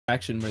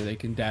action where they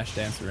can dash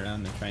dance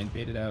around and try and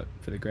bait it out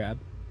for the grab.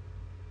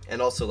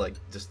 And also, like,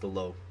 just the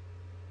lowness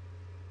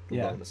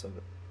of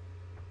it.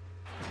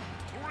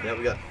 Yeah,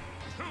 we got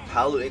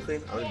Palu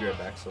Inkling. I'm gonna be right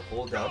back, so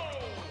hold down.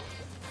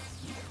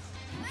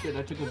 Shit,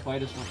 I took a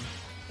bite of something.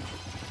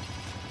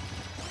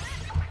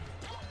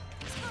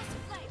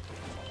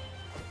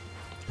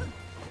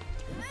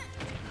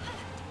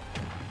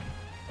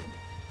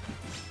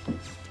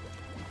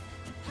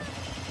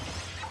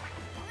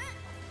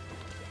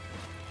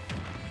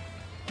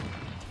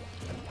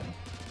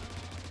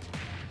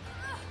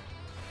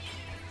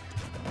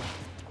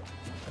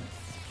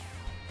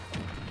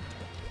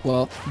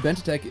 Well,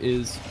 Bentatek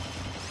is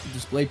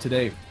displayed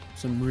today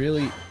some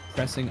really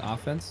pressing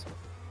offense,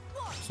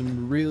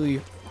 some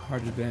really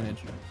hard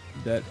advantage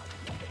that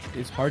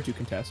is hard to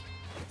contest.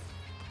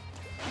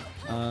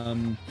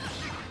 So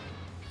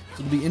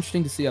it'll be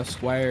interesting to see how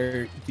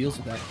Squire deals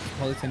with that.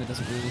 Palutena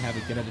doesn't really have a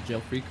get out of jail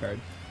free card.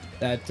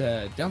 That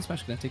down smash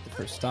is going to take the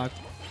first stock.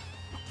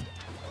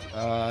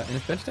 And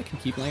if Bentatek can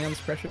keep laying on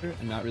this pressure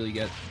and not really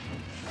get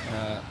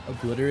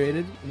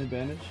obliterated in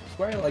advantage.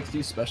 Squire likes to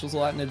use specials a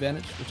lot in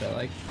advantage, which I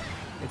like.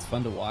 It's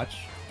fun to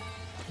watch.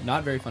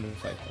 Not very fun to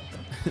fight,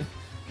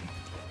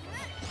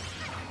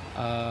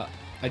 though.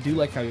 I do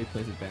like how he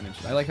plays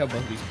advantage. I like how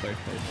both of these players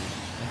play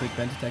advantage. I think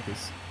Bentatek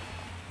is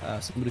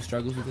somebody who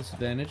struggles with this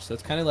advantage, so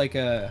it's kind of like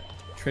a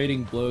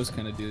trading blows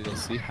kind of deal.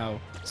 See how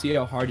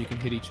hard you can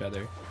hit each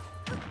other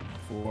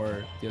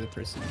for the other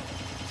person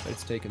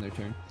starts taking their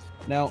turn.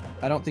 Now,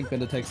 I don't think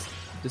Bentatek's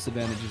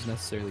disadvantage is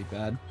necessarily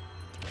bad,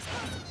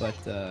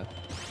 but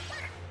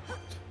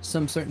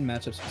some certain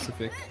matchup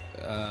specific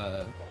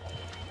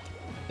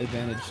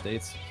advantage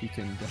states he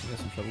can definitely have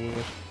some trouble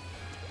with.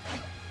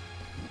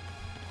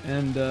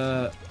 And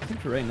I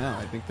think for right now,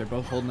 I think they're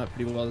both holding up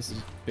pretty well. This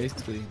is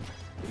basically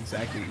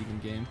exactly even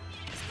game.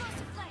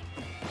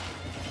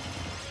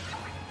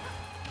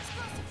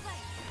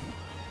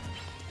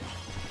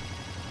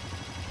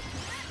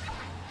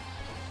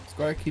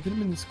 Squire keeping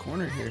him in this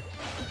corner here.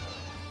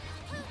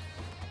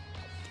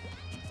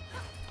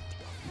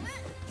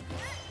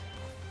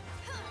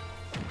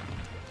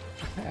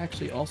 I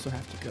actually also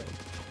have to go.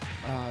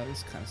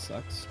 This kind of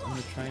sucks. I'm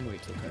gonna try and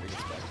wait till Carter gets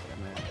back, but I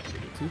might have to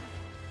go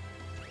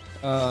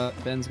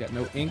too. Ben's got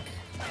no ink.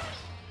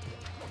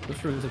 Looks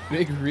for a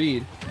big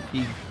read.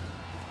 He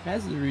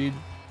has the read,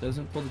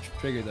 doesn't pull the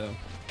trigger though.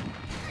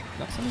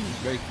 Not something that's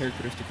very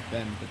characteristic of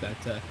Ben, but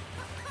that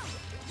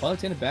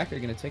Palutena back are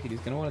gonna take it. He's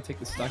gonna want to take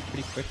the stock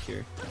pretty quick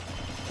here.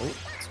 Oh,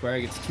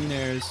 Squire gets 2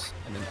 nairs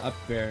and then up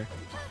bear.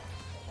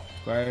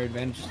 Squire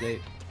advantage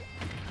state.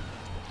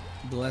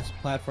 The less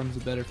platforms,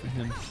 the better for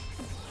him.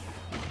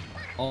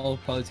 All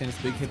of Palutena's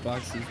big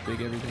hitboxes,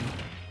 big everything.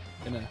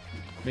 Gonna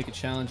make it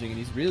challenging, and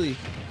he's really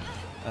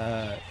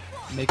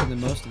making the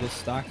most of this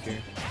stock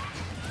here.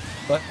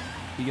 But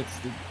he gets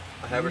the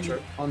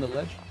on the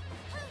ledge.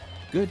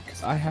 Good,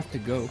 because I have to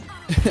go.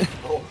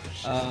 Oh,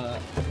 shit.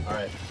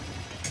 Alright.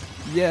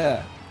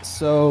 Yeah,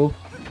 so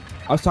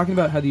I was talking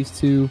about how these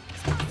two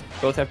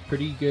both have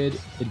pretty good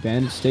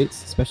advantage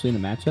states, especially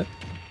in the matchup.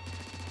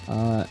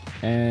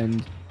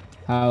 And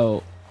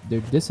how their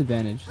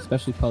disadvantage,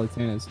 especially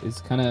Palutena's, is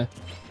kind of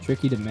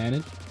tricky to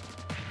manage.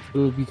 It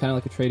would be kind of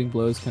like a trading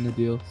blows kind of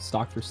deal,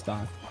 stock for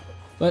stock.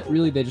 But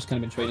really, they just kind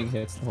of been trading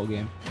hits the whole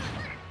game.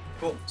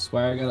 Cool.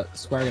 Squire got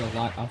a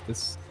lot off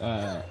this,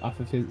 off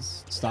of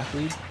his stock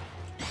lead.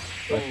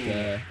 But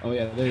oh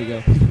yeah, there you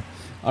go.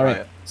 All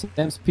right, so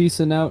Sam's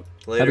peacing out.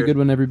 Later. Have a good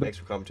one, everybody. Thanks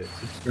for commenting.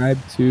 Subscribe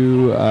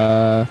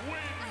to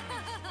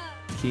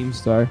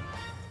Keemstar.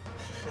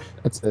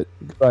 That's it.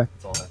 Goodbye.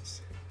 That's all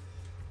that's.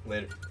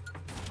 Later.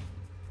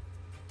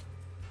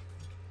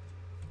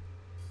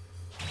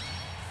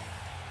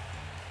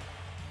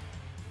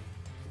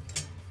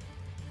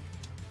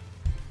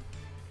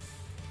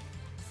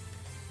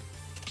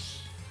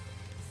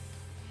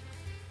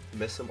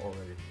 Miss him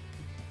already.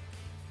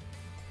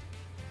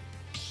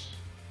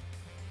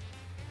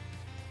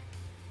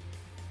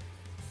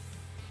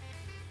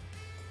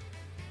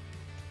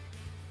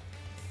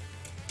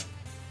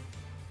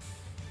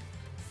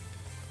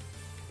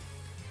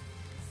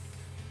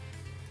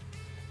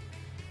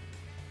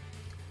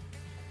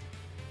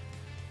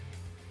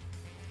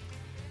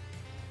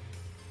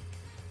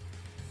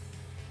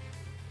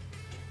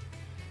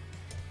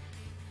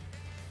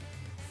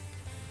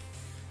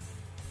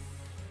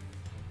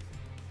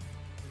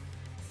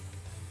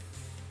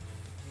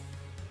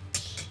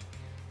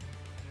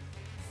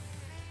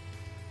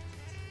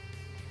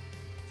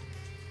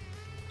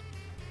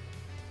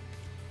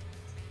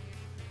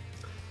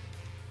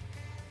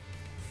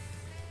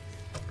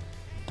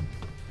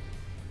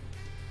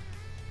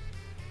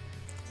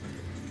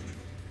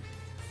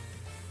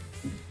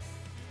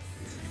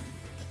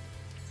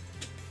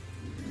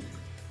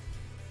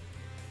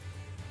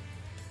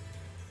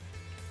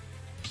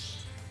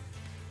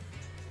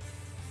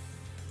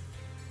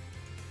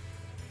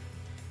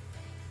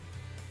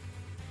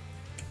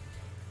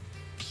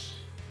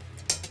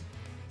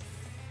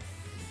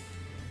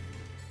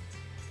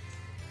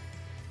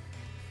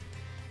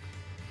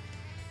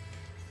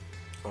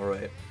 All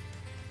right.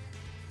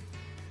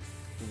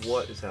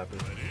 What is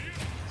happening?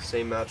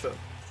 Same matchup,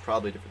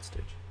 probably different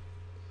stage.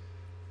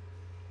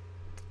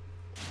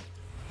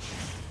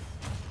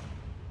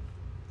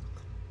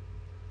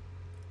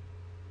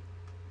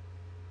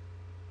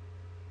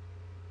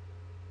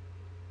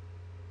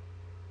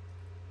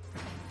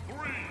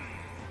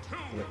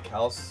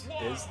 Kals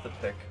is the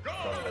pick from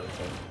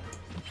Bentatek.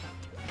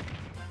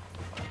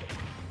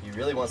 He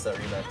really wants that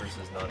rematch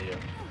versus Nadia.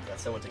 That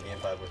sent went to game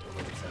 5 with the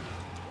Liberty Center.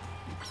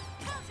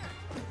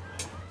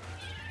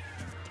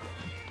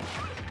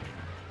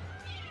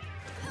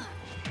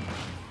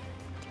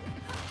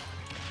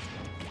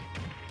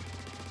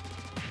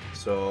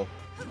 So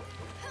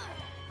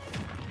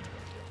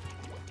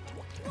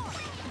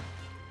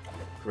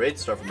great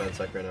start from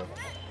Bentatek right now.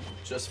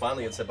 Just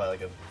finally gets hit by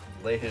like a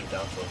late hit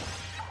down throw.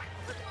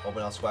 Oh,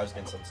 but now Squire's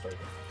getting some start.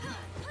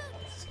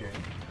 It's scary.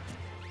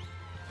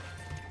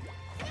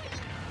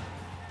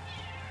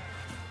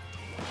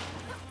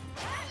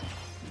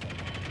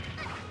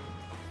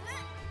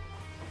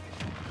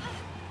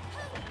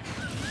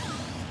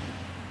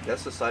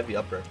 That's the side B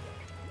upper.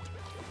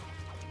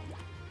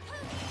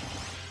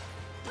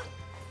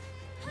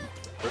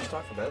 First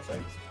stock for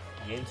Bentatek.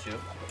 Gain 2. See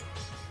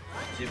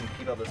if you can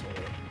keep up this one.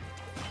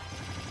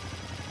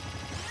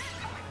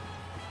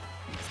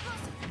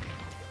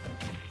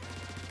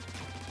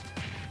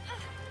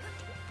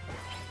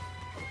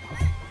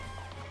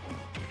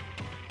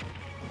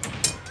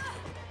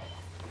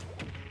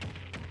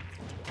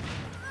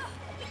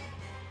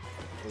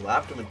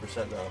 Lapped him in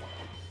percent now.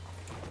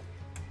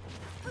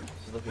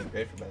 This is looking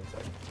great for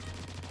Bentatek.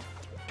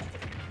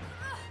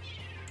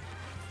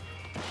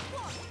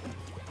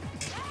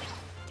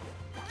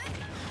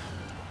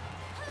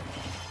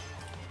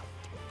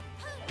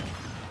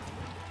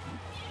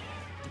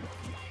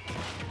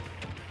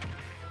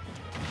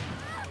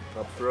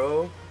 Up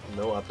throw,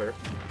 no upper,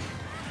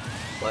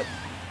 but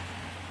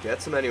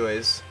gets him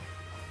anyways.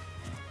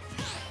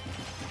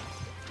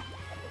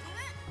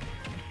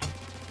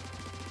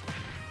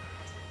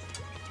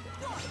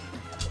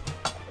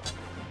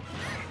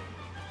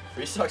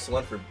 Three stocks to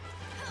 1 for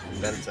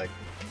Bentatek.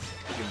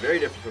 Looking very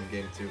different from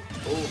game 2.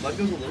 Oh, Mud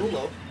goes a little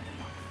low.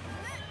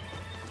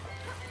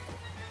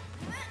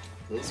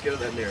 A little scared of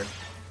that nair.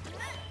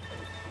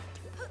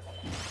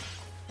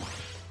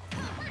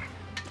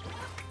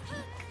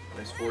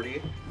 Nice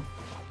 40.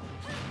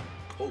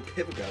 Oh,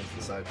 pivot grab to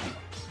the side.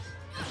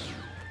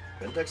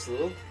 Bentak's a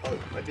little, oh,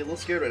 might be a little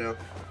scared right now.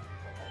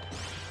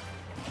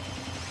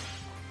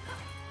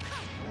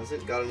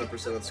 Hasn't got enough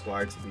percent on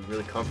Squire to be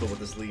really comfortable with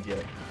this lead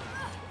yet.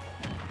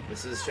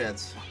 This is his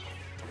chance.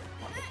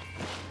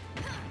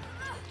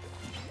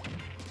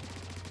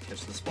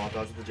 Catch the spot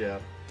dodge with the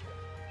jab.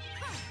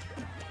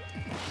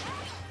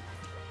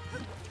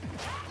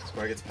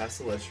 Squire gets past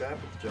the ledge trap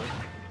with the jump.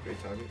 Great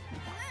timing.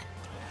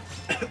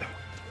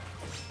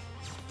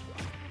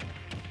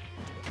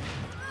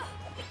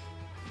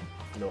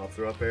 No up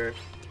throw up air.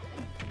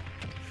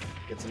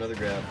 Gets another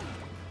grab.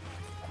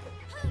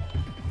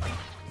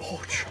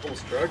 Oh,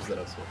 almost charged that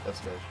up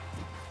smash.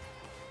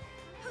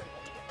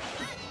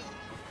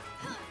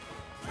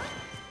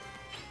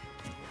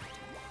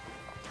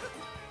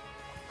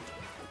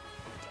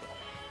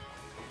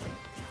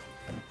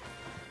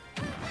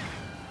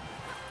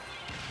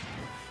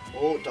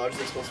 Oh, dodges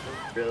the explosive,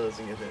 barely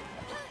doesn't get hit.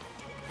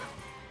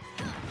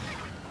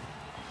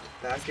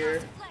 Back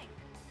air.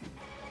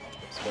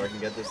 Squire can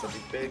get this,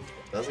 something big.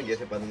 Doesn't get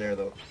hit by the nair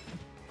though.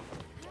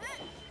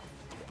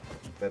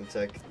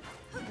 Bentatek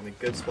in a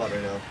good spot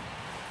right now.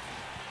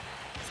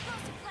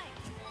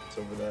 It's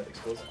over that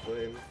explosive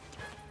flame.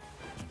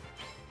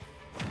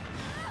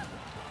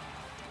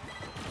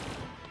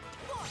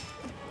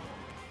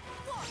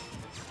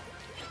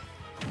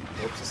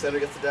 Hopes the center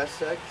gets the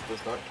dash attack.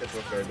 Does not catch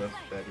off guard enough.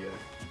 Bad yet.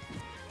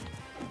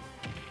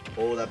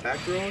 Oh, that back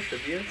throw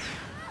should be it.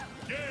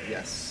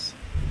 Yes.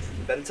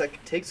 Bentatek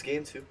takes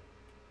game 2.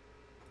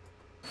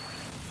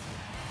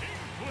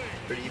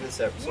 Pretty even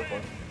set so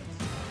far.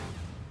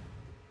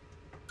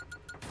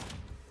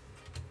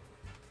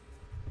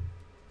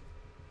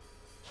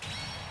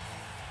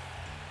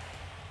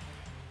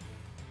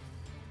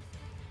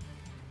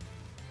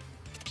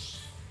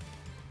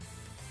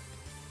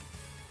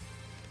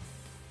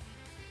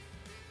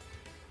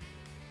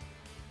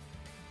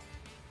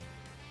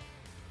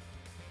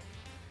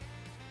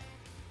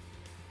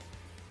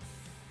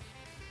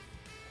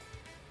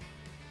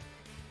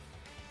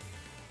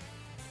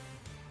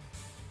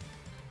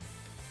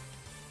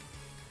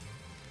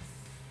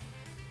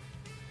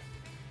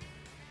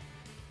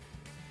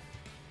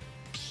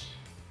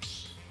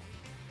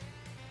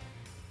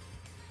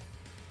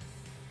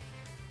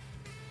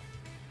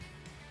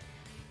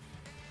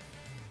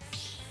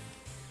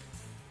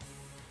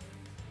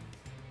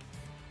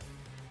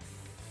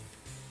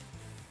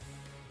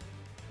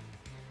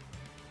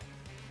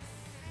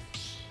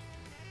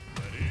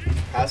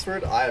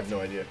 Password? I have no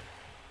idea.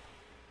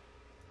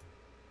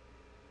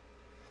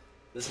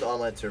 This is an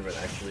online tournament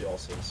actually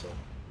also, so.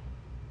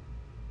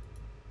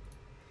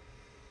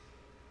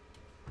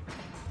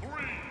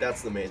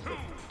 That's the main thing.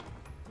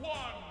 1,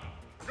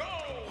 go!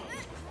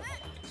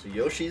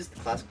 Yoshi's the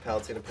classic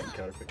Palutena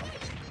counter pick.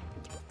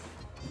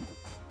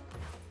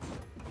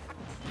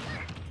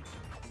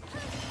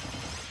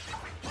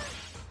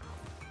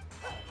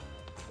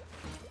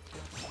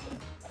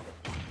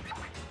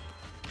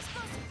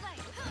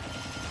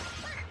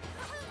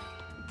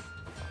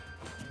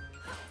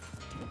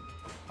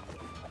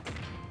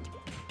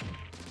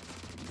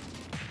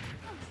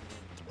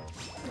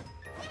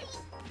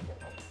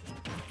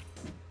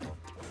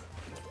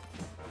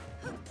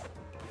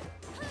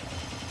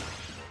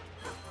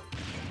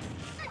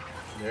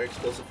 There,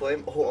 explosive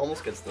flame. Oh,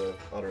 almost gets the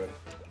auto run.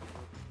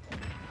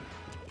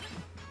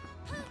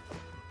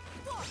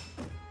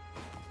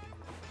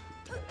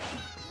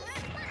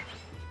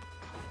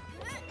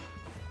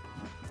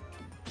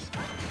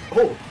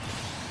 Oh!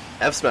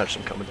 F smash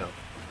him coming down.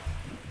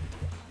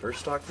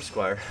 First stock for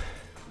Squire.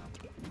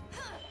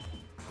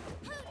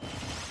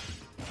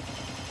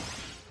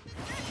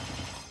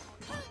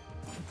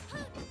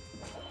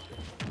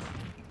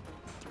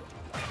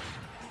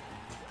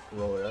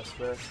 Roller F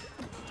smash.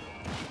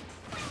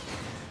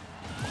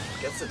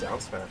 Gets the down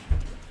smash.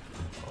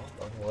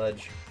 Oh, on the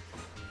ledge.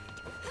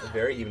 A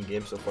very even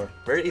game so far.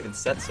 Very even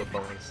set so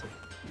far, honestly.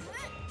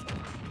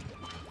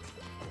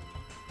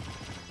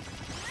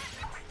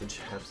 Good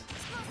jabs.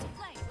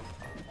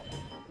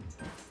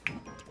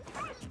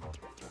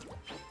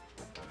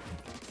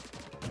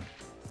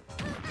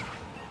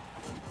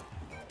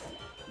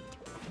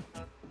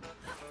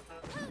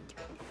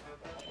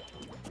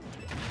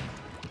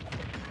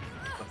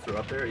 Up through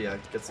up there? Yeah,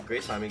 gets a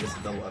great timing, gets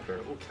the double upper.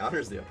 Oh,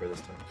 counters the upper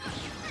this time.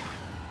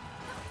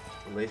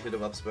 Late hit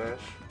of up smash.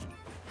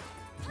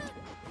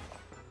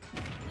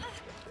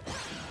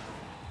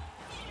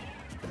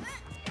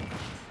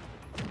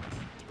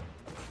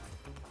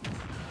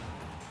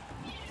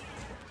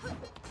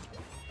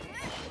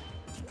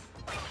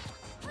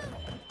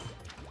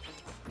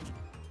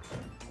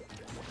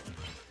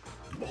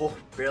 Oh,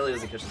 barely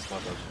doesn't catch the spot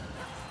punch.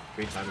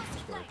 Great timing for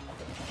Squire.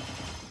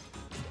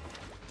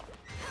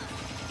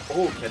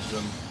 Oh, catches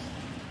him.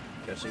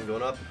 Catching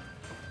going up.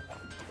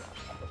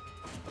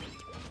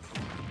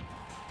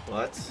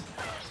 What?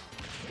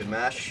 Good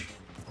mash.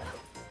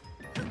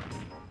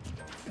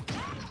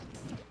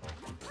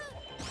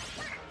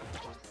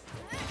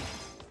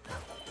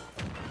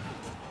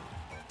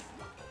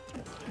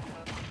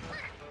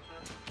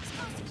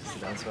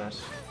 Down smash.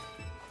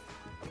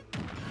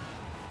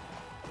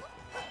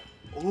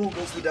 Oh,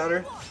 goes to the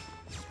downer.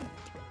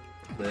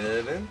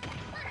 Living.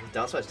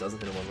 Down smash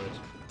doesn't hit him on ledge.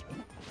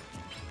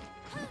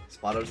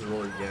 Spot out the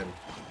roller again.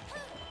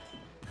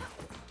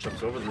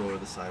 Jumps over the roller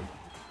this time.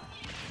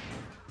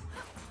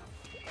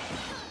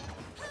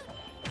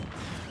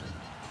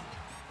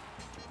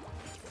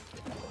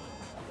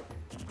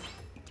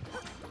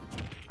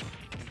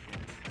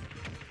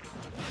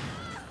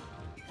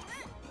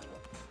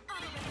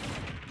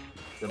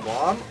 The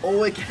bomb?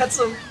 Oh, it gets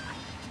him!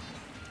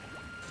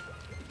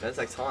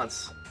 Bentatek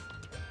taunts.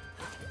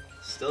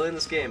 Still in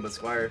this game, but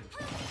Squire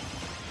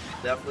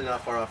definitely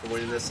not far off from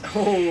winning this.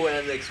 Oh,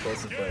 and the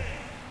explosive play.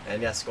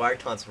 And yeah, Squire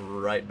taunts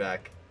right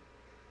back.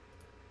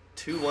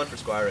 2-1 for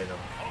Squire right now.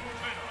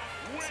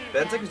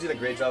 Bentatek is doing a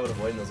great job of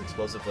avoiding those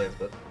explosive plays,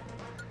 but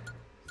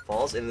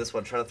falls into this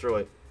one trying to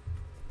throw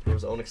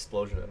his own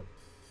explosion at him.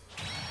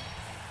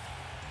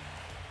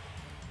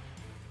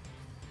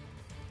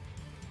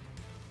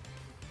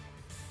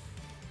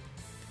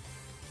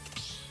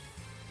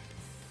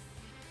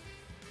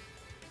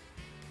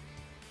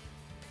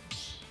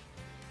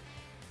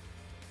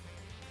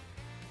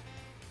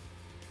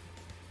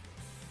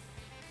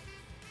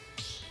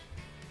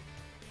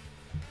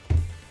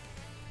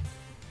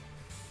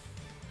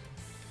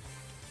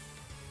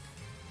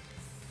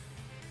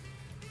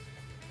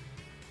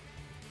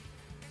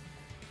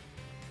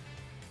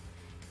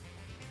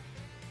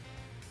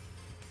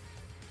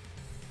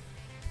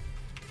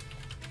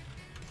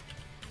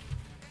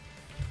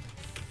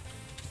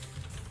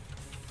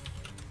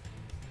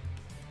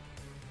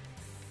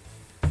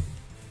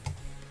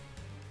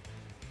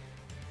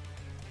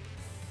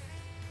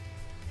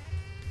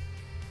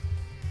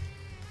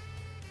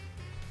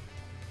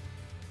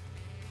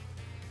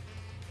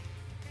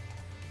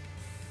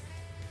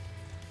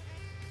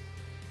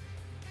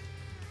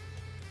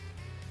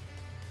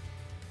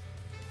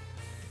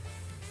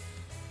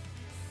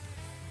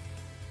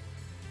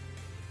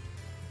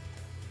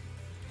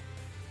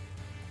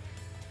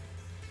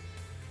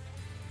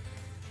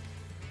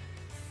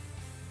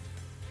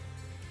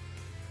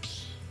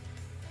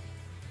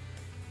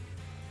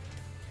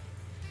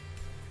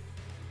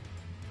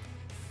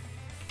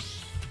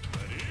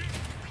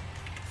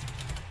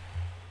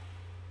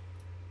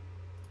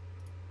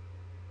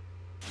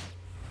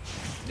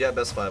 Yeah,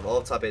 best 5. All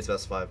of top 8's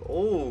best 5.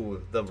 Oh,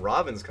 the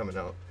Robin's coming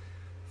out.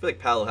 I feel like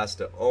Palu has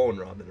to own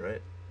Robin,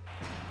 right?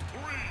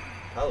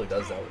 Palu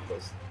does that with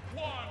those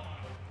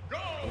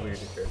weird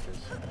new characters.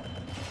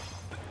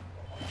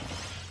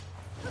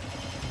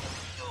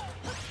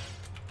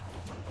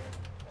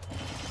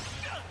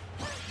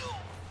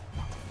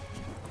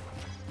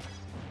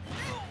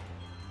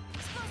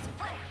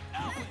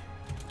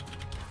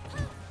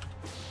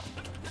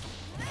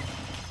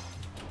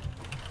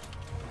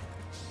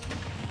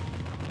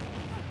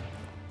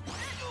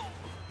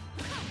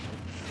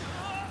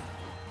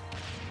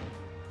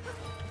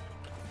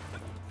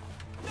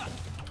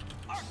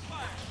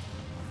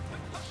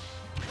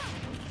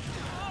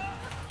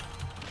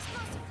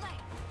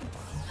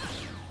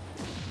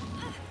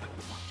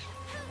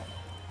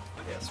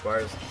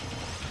 Squire's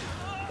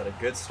got a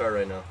good start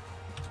right now.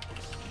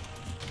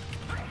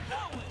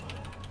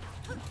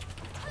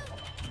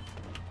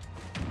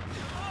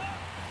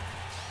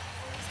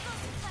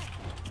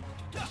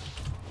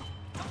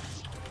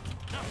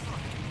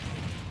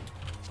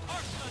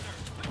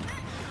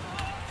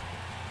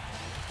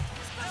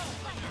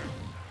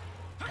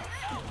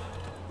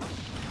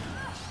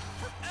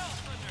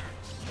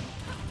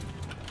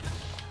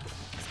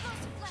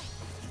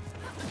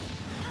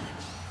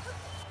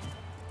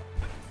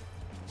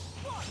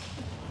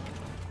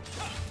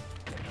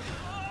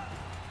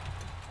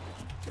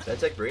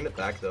 Bentatek bringing it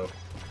back though,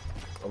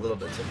 a little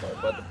bit so far,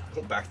 but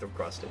the back throw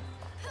crossed it.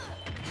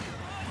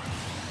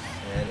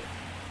 And it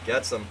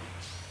gets him.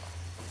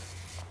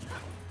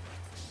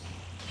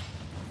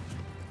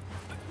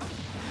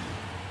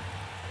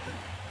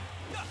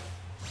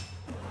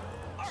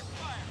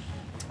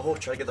 Oh,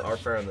 try to get the arc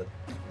fire on the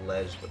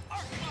ledge, but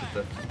get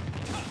the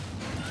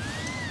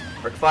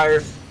arc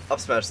fire up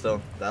smash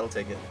though. That'll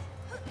take it.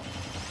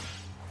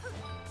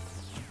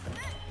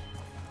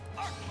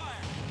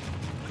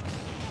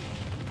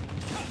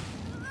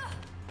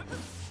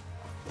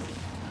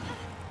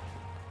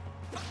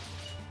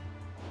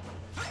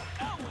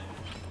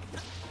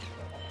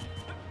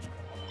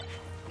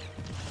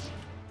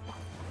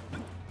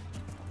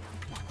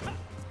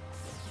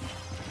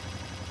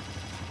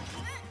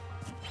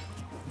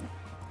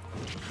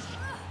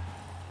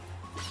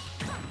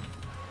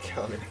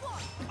 Counter.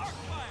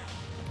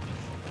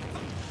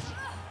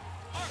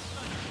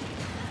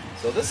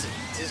 So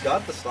he's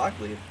got the stock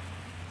lead.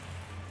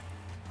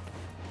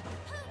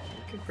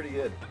 Looking pretty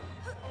good.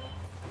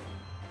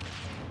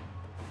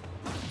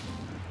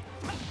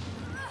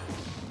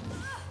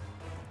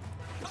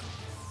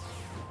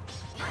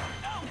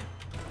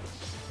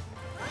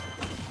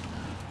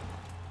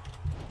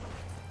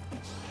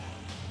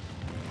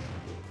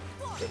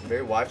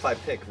 Very Wi-Fi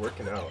pick,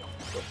 working out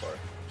so far.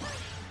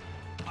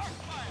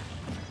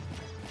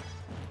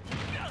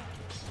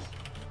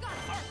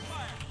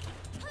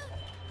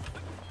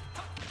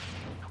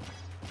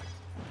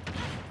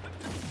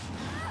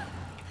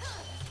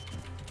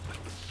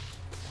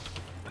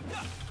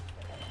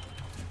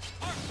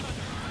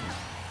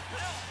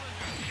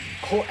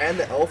 Oh, and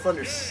the Elf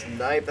Thunder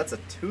snipe. That's a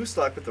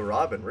 2-stock with the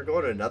Robin. We're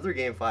going to another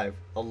game 5.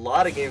 A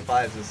lot of game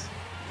 5s is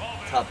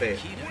top 8.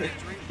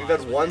 We've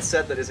had one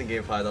set that isn't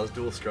game 5. That was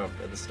dual scrum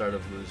at the start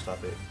of Losers top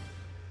 8.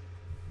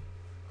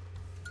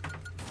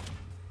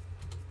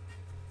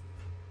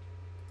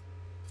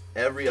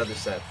 Every other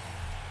set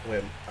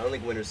win. I don't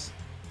think winners,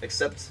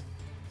 except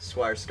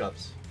Squire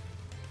Scups.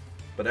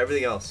 But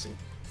everything else.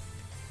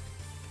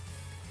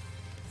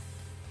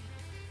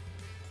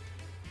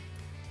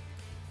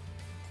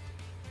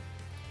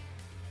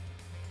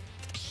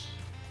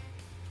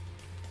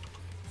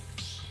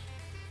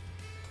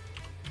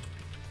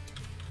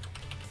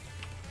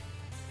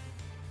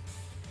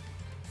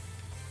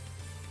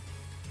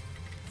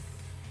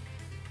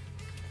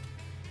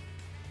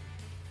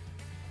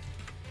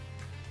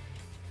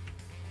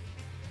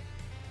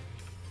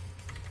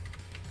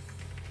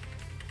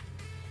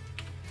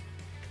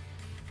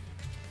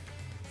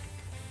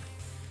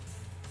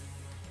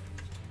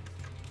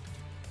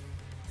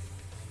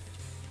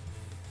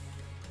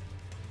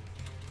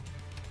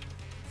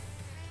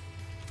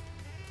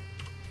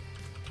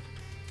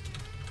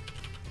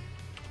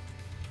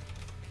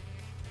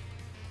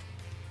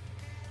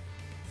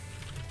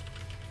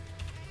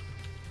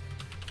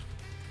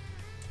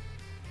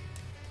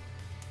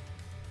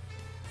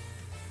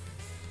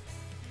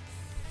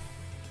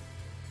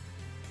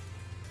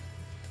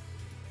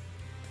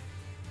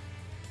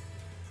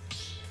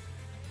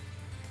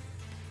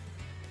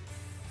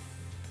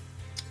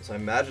 So I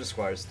imagine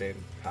Squire's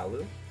staying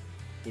Palu.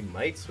 He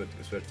might switch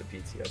to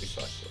PT. I'd be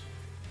shocked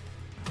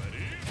though.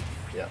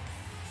 Yeah.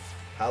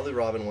 Palu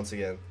Robin once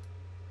again.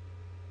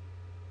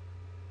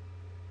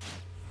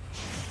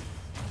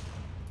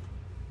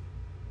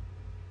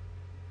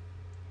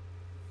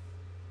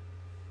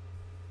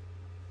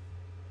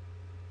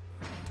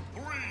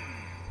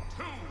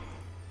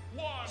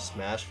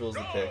 Smash fills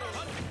the pick.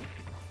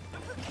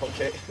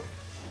 Okay.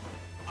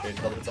 Okay,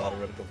 tell them it's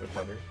auto-reticle for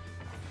Thunder.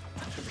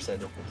 2%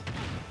 difference.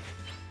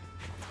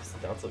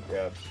 Down tilt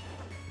grab.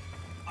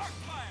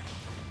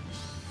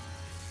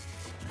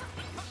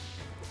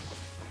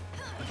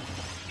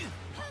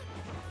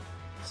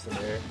 Still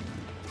there.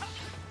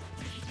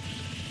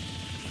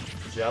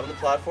 Jab on the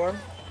platform.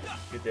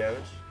 Good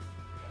damage.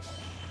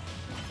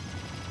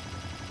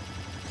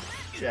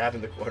 Jab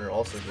in the corner,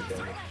 also good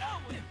damage.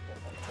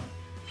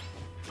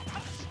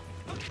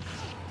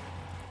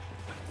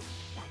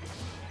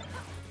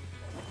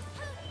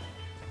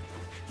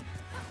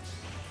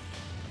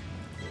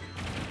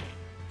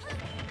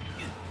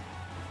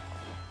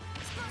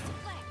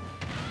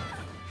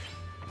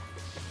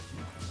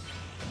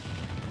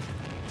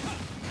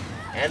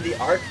 And the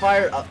arc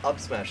fire up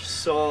smash,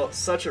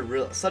 such a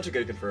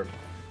good confirm.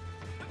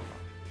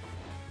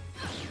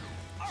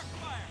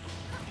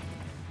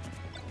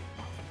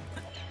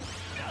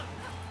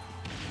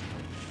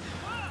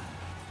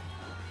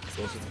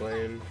 Explosive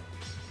flame.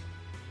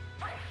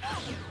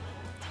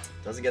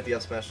 Doesn't get the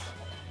up smash.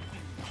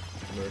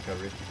 No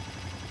recovery.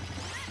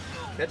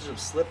 Catches him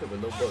slipping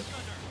with no book.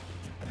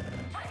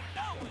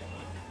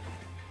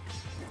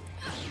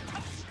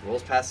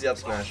 Rolls past the up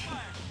smash.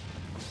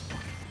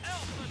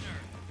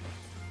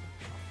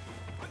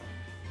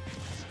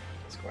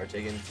 Squire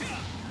taking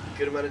a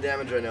good amount of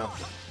damage right now.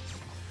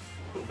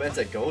 Ooh,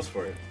 Bentatek goes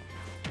for it.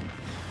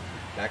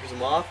 Backers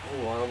him off.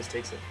 Ooh, almost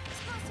takes it.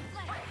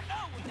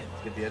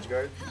 Get the edge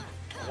guard.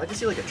 I'd like to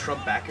see like a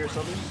Trump backer or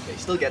something. Okay, he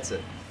still gets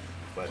it,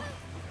 but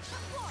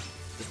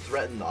just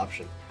threaten the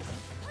option.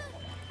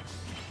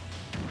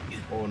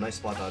 Oh, nice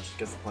spot dodge.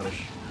 Gets the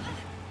punish.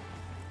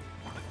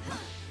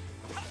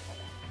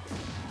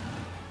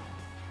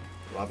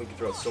 Robin can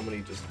throw out so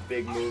many just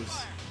big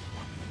moves.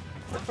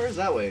 How far is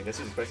that way? I guess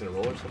he's expecting a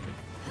roll or something.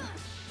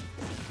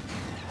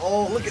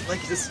 Oh, look at like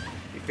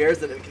he fares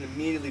them and can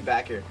immediately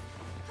back here.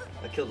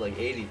 I killed like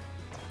 80.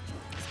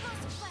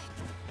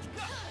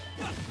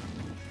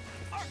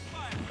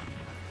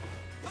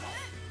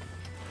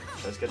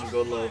 Let's catch him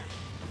going low.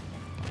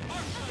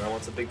 Squire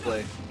wants a big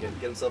play. Get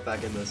himself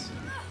back in this.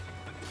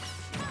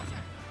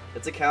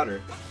 It's a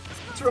counter.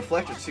 It's a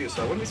reflector too,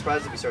 so I wouldn't be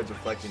surprised if he starts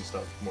reflecting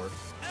stuff more.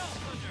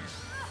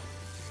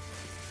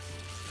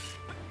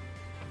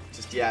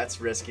 Just, yeah, it's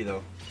risky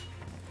though.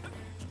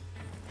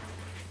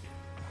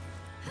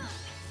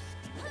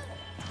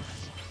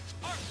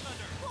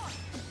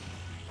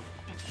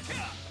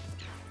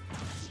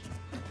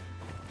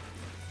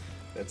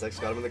 Bentek's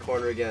got him in the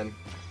corner again.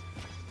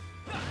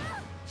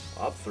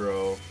 Up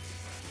throw.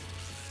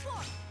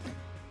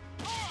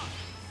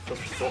 Goes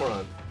for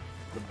Thoron.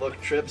 The book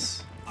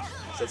trips.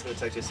 Sets him in a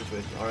tech chase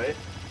situation. Alright.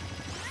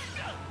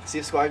 See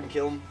if Squire can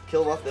kill him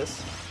off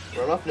this.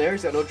 Run off Nair,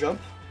 he's got no jump.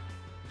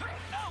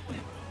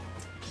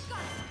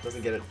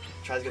 Doesn't get it.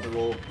 Tries to get the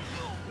roll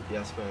with the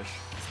F smash.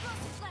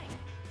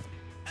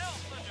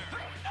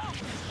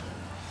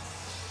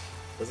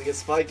 Doesn't get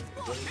spiked.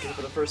 Doesn't get it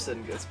for the first hit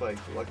and get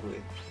spiked,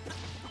 luckily.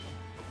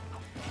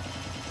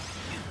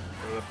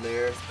 Going up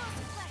Nair.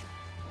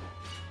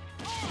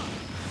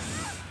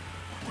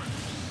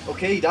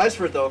 Okay, he dies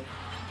for it though.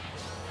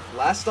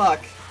 Last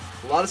stock.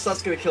 A lot of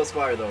stuff's gonna kill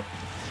Squire though.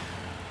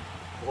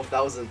 Well, if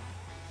that was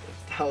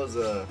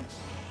a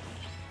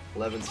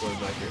 11 swords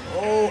back here.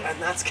 Oh,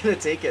 and that's gonna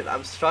take it.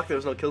 I'm shocked there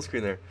was no kill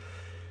screen there.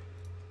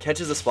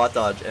 Catches a spot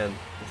dodge and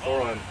the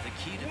Thoron The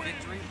key to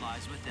victory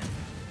lies within.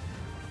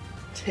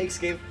 takes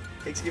game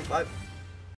 5.